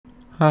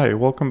Hi,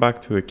 welcome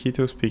back to the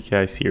Keytos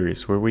PKI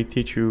series where we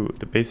teach you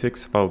the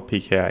basics about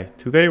PKI.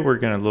 Today we're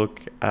going to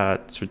look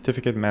at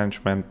certificate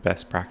management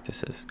best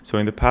practices. So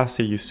in the past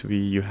it used to be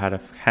you had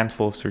a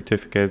handful of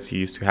certificates, you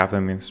used to have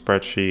them in a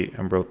spreadsheet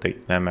and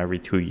rotate them every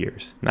 2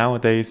 years.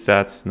 Nowadays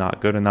that's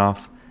not good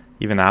enough.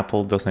 Even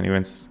Apple doesn't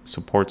even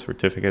support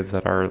certificates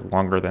that are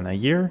longer than a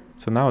year.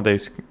 So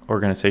nowadays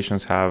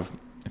organizations have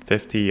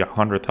 50,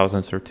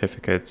 100,000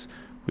 certificates,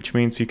 which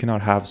means you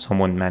cannot have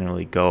someone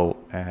manually go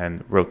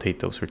and rotate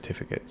those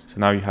certificates.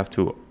 So now you have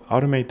to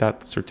automate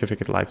that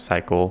certificate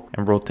lifecycle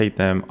and rotate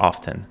them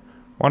often.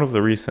 One of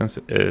the reasons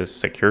is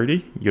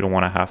security. You don't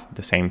want to have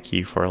the same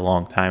key for a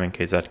long time in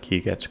case that key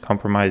gets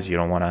compromised. You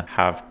don't want to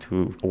have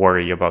to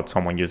worry about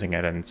someone using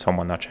it and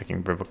someone not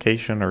checking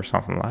revocation or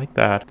something like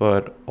that.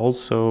 But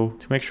also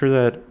to make sure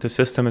that the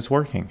system is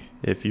working.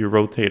 If you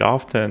rotate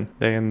often,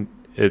 then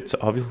it's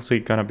obviously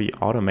going to be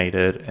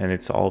automated and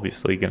it's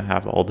obviously going to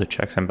have all the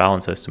checks and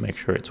balances to make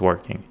sure it's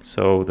working.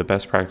 So the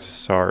best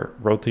practices are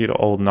rotate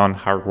all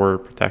non-hardware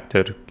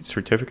protected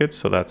certificates.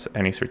 So that's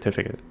any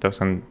certificate that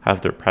doesn't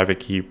have their private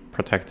key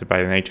protected by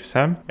an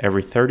HSM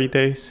every 30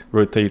 days.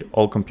 Rotate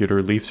all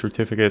computer leaf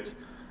certificates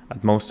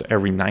at most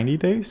every 90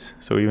 days.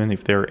 So even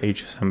if they're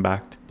HSM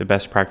backed, the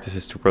best practice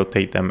is to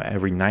rotate them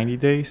every 90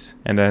 days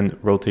and then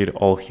rotate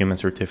all human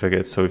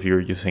certificates. So if you're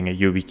using a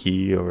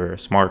YubiKey or a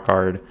smart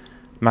card,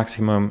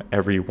 maximum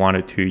every 1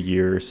 to 2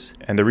 years.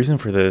 And the reason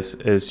for this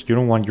is you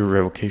don't want your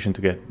revocation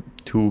to get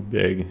too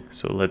big.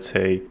 So let's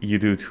say you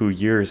do 2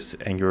 years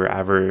and your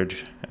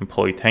average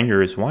employee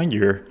tenure is 1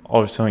 year. All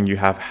of a sudden you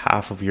have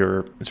half of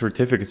your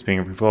certificates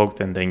being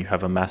revoked and then you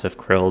have a massive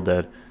krill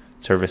that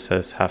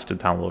services have to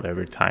download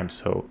every time.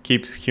 So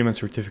keep human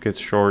certificates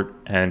short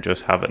and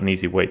just have an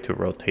easy way to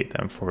rotate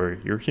them for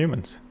your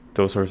humans.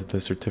 Those are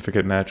the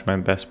certificate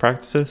management best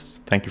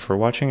practices. Thank you for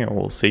watching and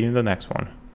we'll see you in the next one.